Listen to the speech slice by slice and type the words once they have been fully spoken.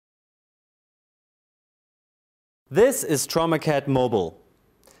This is TraumaCad Mobile.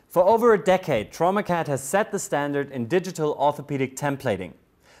 For over a decade, TraumaCad has set the standard in digital orthopedic templating.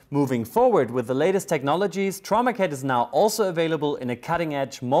 Moving forward with the latest technologies, TraumaCad is now also available in a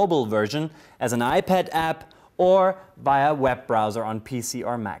cutting-edge mobile version as an iPad app or via web browser on PC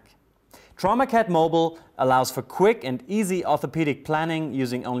or Mac. TraumaCad Mobile allows for quick and easy orthopedic planning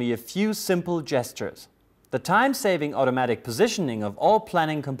using only a few simple gestures. The time-saving automatic positioning of all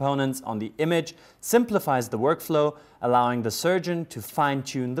planning components on the image simplifies the workflow, allowing the surgeon to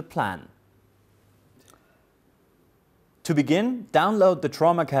fine-tune the plan. To begin, download the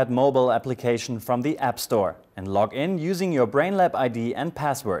TraumaCad Mobile application from the App Store and log in using your BrainLab ID and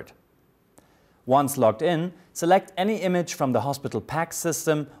password. Once logged in, select any image from the hospital PACS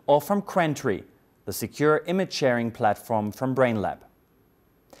system or from Quentry, the secure image-sharing platform from BrainLab.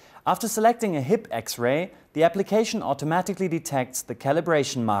 After selecting a hip X-ray, the application automatically detects the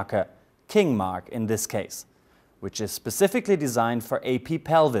calibration marker, King mark in this case, which is specifically designed for AP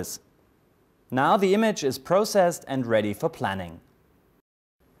pelvis. Now the image is processed and ready for planning.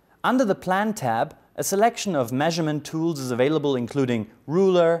 Under the Plan tab, a selection of measurement tools is available, including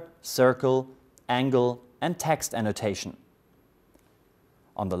ruler, circle, angle, and text annotation.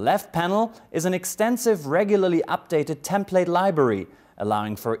 On the left panel is an extensive, regularly updated template library,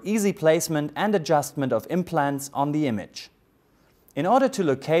 allowing for easy placement and adjustment of implants on the image. In order to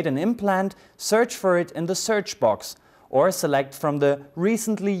locate an implant, search for it in the search box or select from the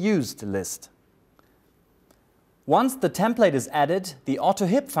Recently Used list. Once the template is added, the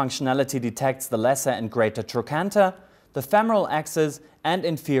auto-hip functionality detects the lesser and greater trochanter, the femoral axis and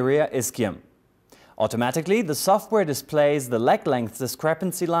inferior ischium. Automatically, the software displays the leg length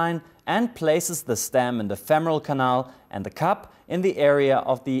discrepancy line and places the stem in the femoral canal and the cup in the area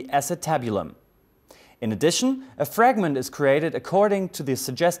of the acetabulum. In addition, a fragment is created according to the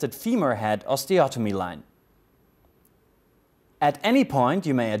suggested femur head osteotomy line. At any point,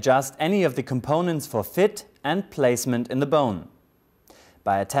 you may adjust any of the components for fit and placement in the bone.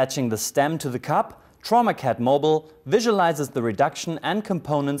 By attaching the stem to the cup, TraumaCad Mobile visualizes the reduction and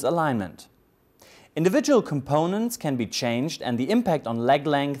components alignment. Individual components can be changed and the impact on leg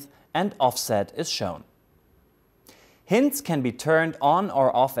length and offset is shown. Hints can be turned on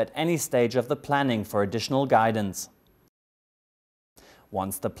or off at any stage of the planning for additional guidance.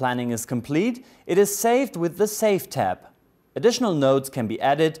 Once the planning is complete, it is saved with the Save tab. Additional notes can be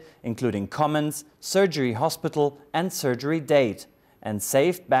added, including comments, surgery hospital and surgery date, and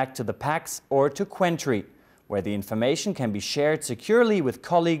saved back to the PACS or to Quentry, where the information can be shared securely with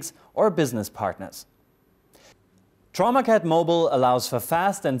colleagues or business partners. TraumaCad Mobile allows for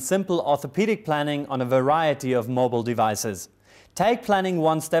fast and simple orthopedic planning on a variety of mobile devices. Take planning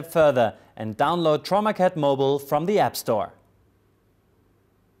one step further and download TraumaCad Mobile from the App Store.